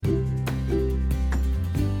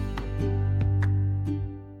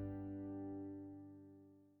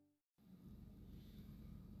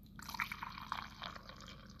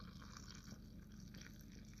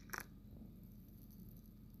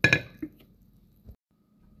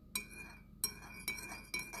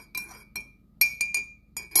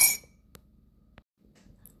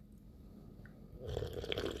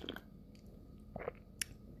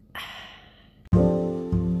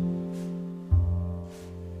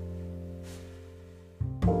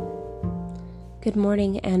Good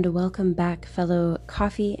morning and welcome back, fellow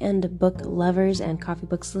coffee and book lovers and coffee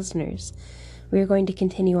books listeners. We are going to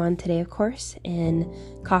continue on today, of course, in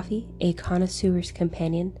Coffee, A Connoisseur's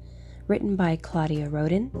Companion, written by Claudia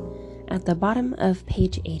Roden, at the bottom of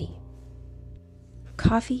page 80.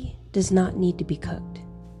 Coffee does not need to be cooked.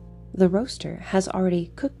 The roaster has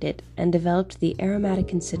already cooked it and developed the aromatic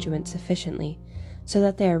constituents sufficiently so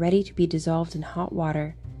that they are ready to be dissolved in hot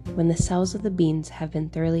water when the cells of the beans have been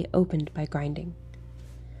thoroughly opened by grinding.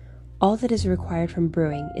 All that is required from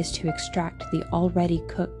brewing is to extract the already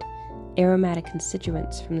cooked aromatic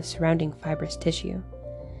constituents from the surrounding fibrous tissue.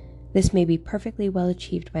 This may be perfectly well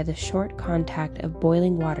achieved by the short contact of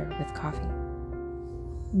boiling water with coffee.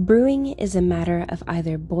 Brewing is a matter of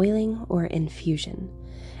either boiling or infusion,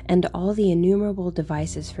 and all the innumerable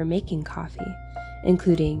devices for making coffee,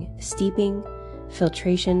 including steeping,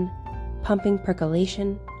 filtration, pumping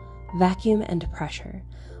percolation, vacuum, and pressure,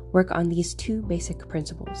 work on these two basic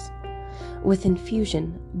principles. With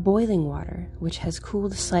infusion, boiling water, which has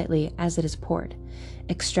cooled slightly as it is poured,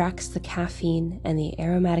 extracts the caffeine and the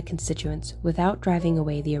aromatic constituents without driving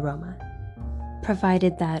away the aroma.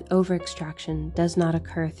 Provided that over-extraction does not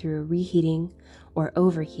occur through reheating or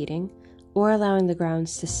overheating, or allowing the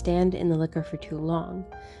grounds to stand in the liquor for too long,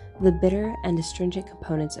 the bitter and astringent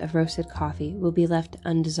components of roasted coffee will be left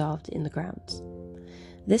undissolved in the grounds.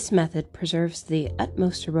 This method preserves the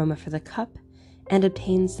utmost aroma for the cup and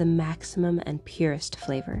obtains the maximum and purest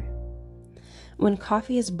flavor. When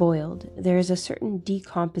coffee is boiled, there is a certain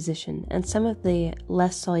decomposition and some of the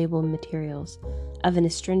less soluble materials of an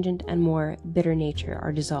astringent and more bitter nature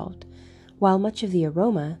are dissolved, while much of the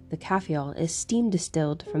aroma, the caffeol, is steam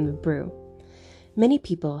distilled from the brew. Many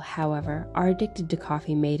people, however, are addicted to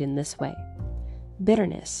coffee made in this way.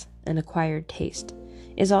 Bitterness, an acquired taste,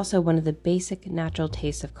 is also one of the basic natural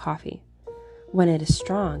tastes of coffee. When it is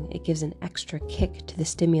strong, it gives an extra kick to the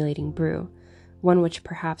stimulating brew, one which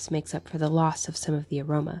perhaps makes up for the loss of some of the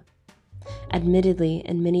aroma. Admittedly,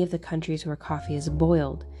 in many of the countries where coffee is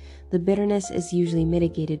boiled, the bitterness is usually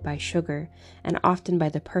mitigated by sugar and often by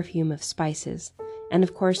the perfume of spices, and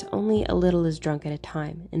of course only a little is drunk at a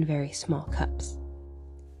time in very small cups.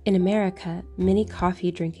 In America, many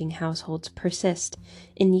coffee-drinking households persist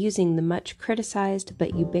in using the much criticized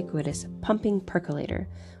but ubiquitous pumping percolator,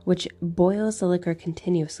 which boils the liquor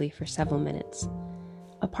continuously for several minutes.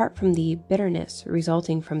 Apart from the bitterness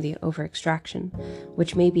resulting from the over-extraction,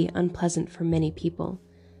 which may be unpleasant for many people,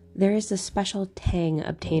 there is the special tang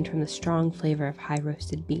obtained from the strong flavor of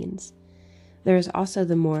high-roasted beans. There is also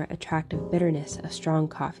the more attractive bitterness of strong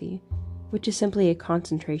coffee, which is simply a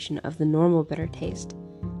concentration of the normal bitter taste,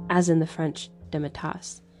 as in the French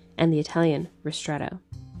demitasse and the Italian ristretto.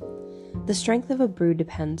 The strength of a brew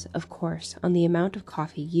depends, of course, on the amount of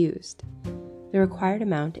coffee used. The required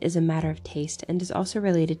amount is a matter of taste and is also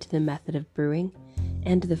related to the method of brewing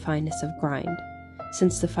and the fineness of grind,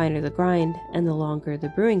 since the finer the grind and the longer the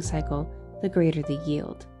brewing cycle, the greater the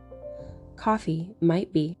yield. Coffee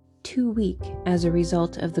might be too weak as a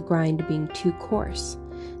result of the grind being too coarse,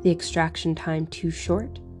 the extraction time too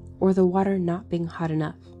short, or the water not being hot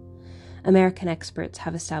enough. American experts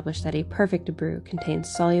have established that a perfect brew contains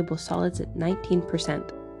soluble solids at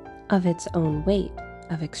 19% of its own weight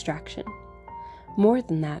of extraction. More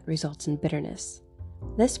than that results in bitterness.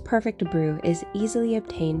 This perfect brew is easily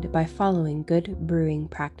obtained by following good brewing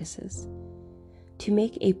practices. To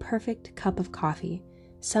make a perfect cup of coffee,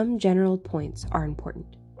 some general points are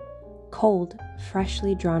important. Cold,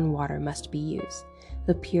 freshly drawn water must be used.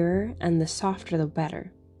 The purer and the softer the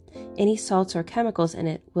better. Any salts or chemicals in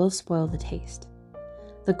it will spoil the taste.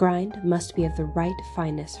 The grind must be of the right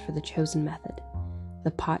fineness for the chosen method.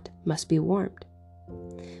 The pot must be warmed.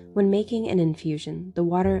 When making an infusion, the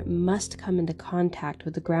water must come into contact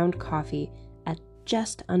with the ground coffee at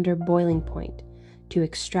just under boiling point to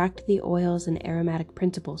extract the oils and aromatic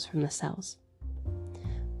principles from the cells.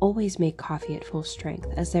 Always make coffee at full strength,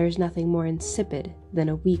 as there is nothing more insipid than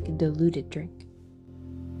a weak, diluted drink.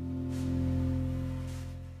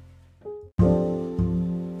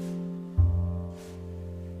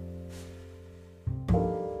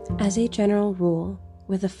 As a general rule,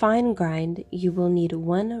 with a fine grind, you will need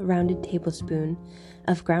 1 rounded tablespoon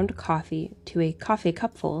of ground coffee to a coffee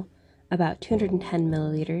cupful, about 210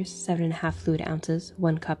 milliliters, 7.5 fluid ounces,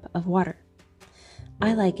 1 cup of water.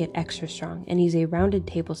 I like it extra strong and use a rounded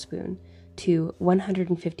tablespoon to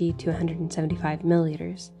 150 to 175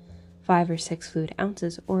 milliliters, 5 or 6 fluid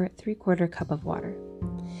ounces, or 3/4 cup of water.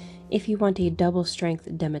 If you want a double-strength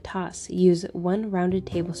demitasse, use 1 rounded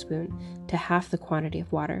tablespoon to half the quantity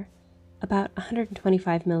of water, about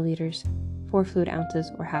 125 milliliters, 4 fluid ounces,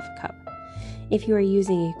 or half a cup, If you are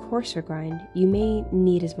using a coarser grind, you may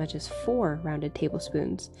need as much as 4 rounded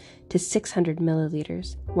tablespoons to 600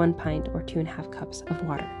 milliliters, 1 pint or 2.5 cups of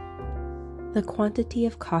water. The quantity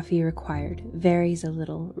of coffee required varies a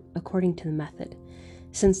little according to the method,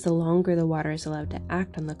 since the longer the water is allowed to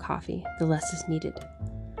act on the coffee, the less is needed.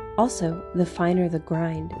 Also, the finer the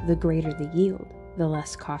grind, the greater the yield, the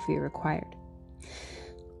less coffee required.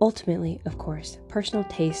 Ultimately, of course, personal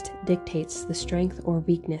taste dictates the strength or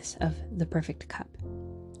weakness of the perfect cup.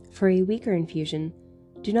 For a weaker infusion,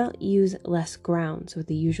 do not use less grounds with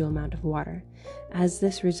the usual amount of water, as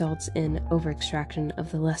this results in over-extraction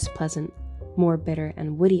of the less pleasant, more bitter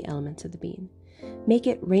and woody elements of the bean. Make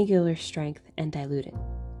it regular strength and dilute it.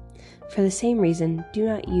 For the same reason, do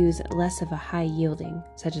not use less of a high yielding,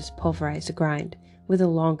 such as pulverized grind, with a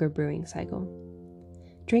longer brewing cycle.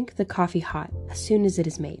 Drink the coffee hot as soon as it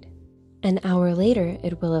is made. An hour later,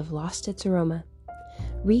 it will have lost its aroma.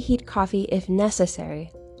 Reheat coffee if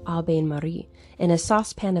necessary, au bain-marie, in a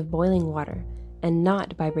saucepan of boiling water, and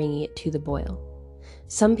not by bringing it to the boil.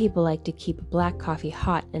 Some people like to keep black coffee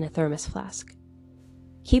hot in a thermos flask.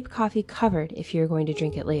 Keep coffee covered if you are going to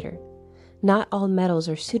drink it later. Not all metals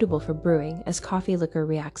are suitable for brewing, as coffee liquor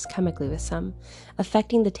reacts chemically with some,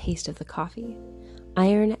 affecting the taste of the coffee.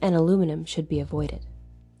 Iron and aluminum should be avoided.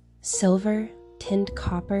 Silver, tinned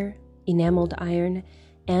copper, enameled iron,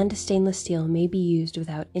 and stainless steel may be used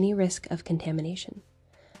without any risk of contamination.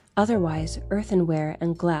 Otherwise, earthenware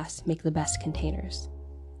and glass make the best containers.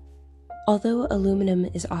 Although aluminum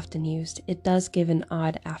is often used, it does give an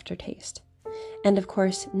odd aftertaste. And of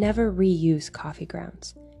course, never reuse coffee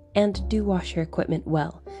grounds. And do wash your equipment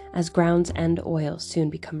well, as grounds and oil soon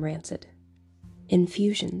become rancid.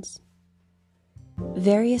 Infusions.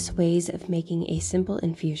 Various ways of making a simple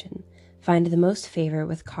infusion find the most favor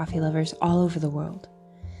with coffee lovers all over the world.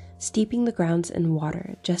 Steeping the grounds in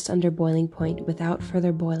water just under boiling point without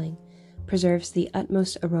further boiling preserves the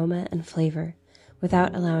utmost aroma and flavor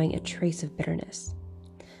without allowing a trace of bitterness.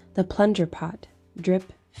 The plunger pot,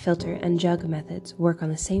 drip, filter, and jug methods work on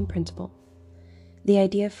the same principle. The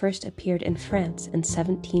idea first appeared in France in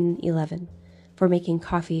 1711 for making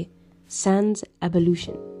coffee sans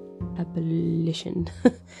ébullition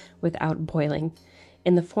without boiling,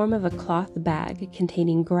 in the form of a cloth bag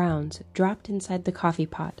containing grounds dropped inside the coffee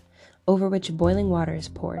pot over which boiling water is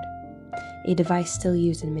poured, a device still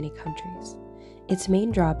used in many countries. Its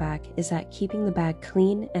main drawback is that keeping the bag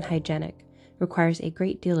clean and hygienic requires a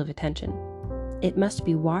great deal of attention. It must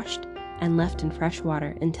be washed and left in fresh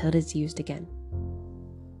water until it is used again.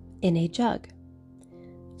 In a jug.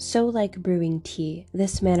 So like brewing tea,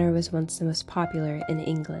 this manner was once the most popular in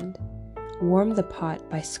England. Warm the pot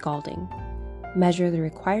by scalding. Measure the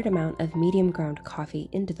required amount of medium ground coffee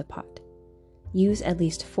into the pot. Use at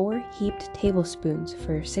least 4 heaped tablespoons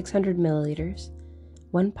for 600 milliliters,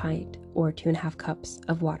 1 pint or 2.5 cups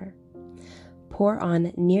of water. Pour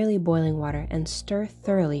on nearly boiling water and stir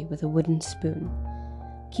thoroughly with a wooden spoon.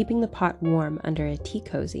 Keeping the pot warm under a tea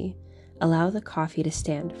cozy, allow the coffee to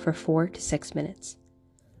stand for 4 to 6 minutes.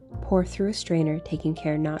 Pour through a strainer, taking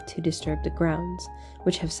care not to disturb the grounds,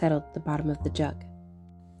 which have settled at the bottom of the jug.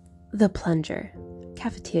 The plunger,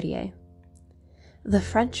 cafetière. The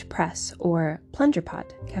French press, or plunger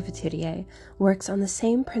pot, cafetière, works on the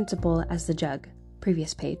same principle as the jug,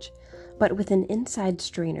 previous page, but with an inside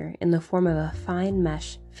strainer in the form of a fine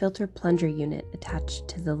mesh filter plunger unit attached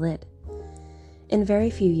to the lid. In very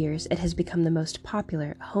few years, it has become the most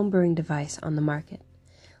popular homebrewing device on the market.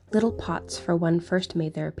 Little pots for one first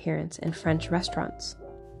made their appearance in French restaurants.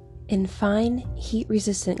 In fine,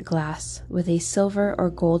 heat-resistant glass with a silver or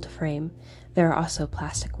gold frame, there are also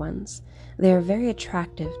plastic ones. They are very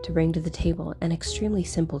attractive to bring to the table and extremely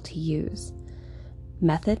simple to use.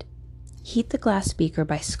 Method: heat the glass beaker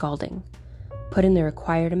by scalding. Put in the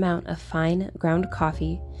required amount of fine ground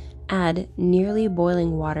coffee, add nearly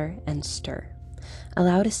boiling water, and stir.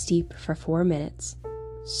 Allow to steep for 4 minutes.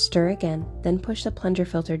 Stir again, then push the plunger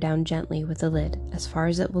filter down gently with the lid as far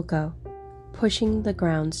as it will go, pushing the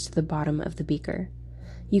grounds to the bottom of the beaker.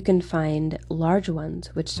 You can find large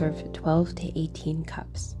ones which serve 12 to 18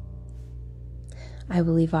 cups. I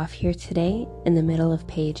will leave off here today in the middle of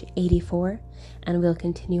page 84, and we'll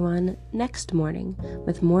continue on next morning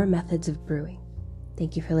with more methods of brewing.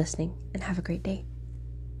 Thank you for listening, and have a great day.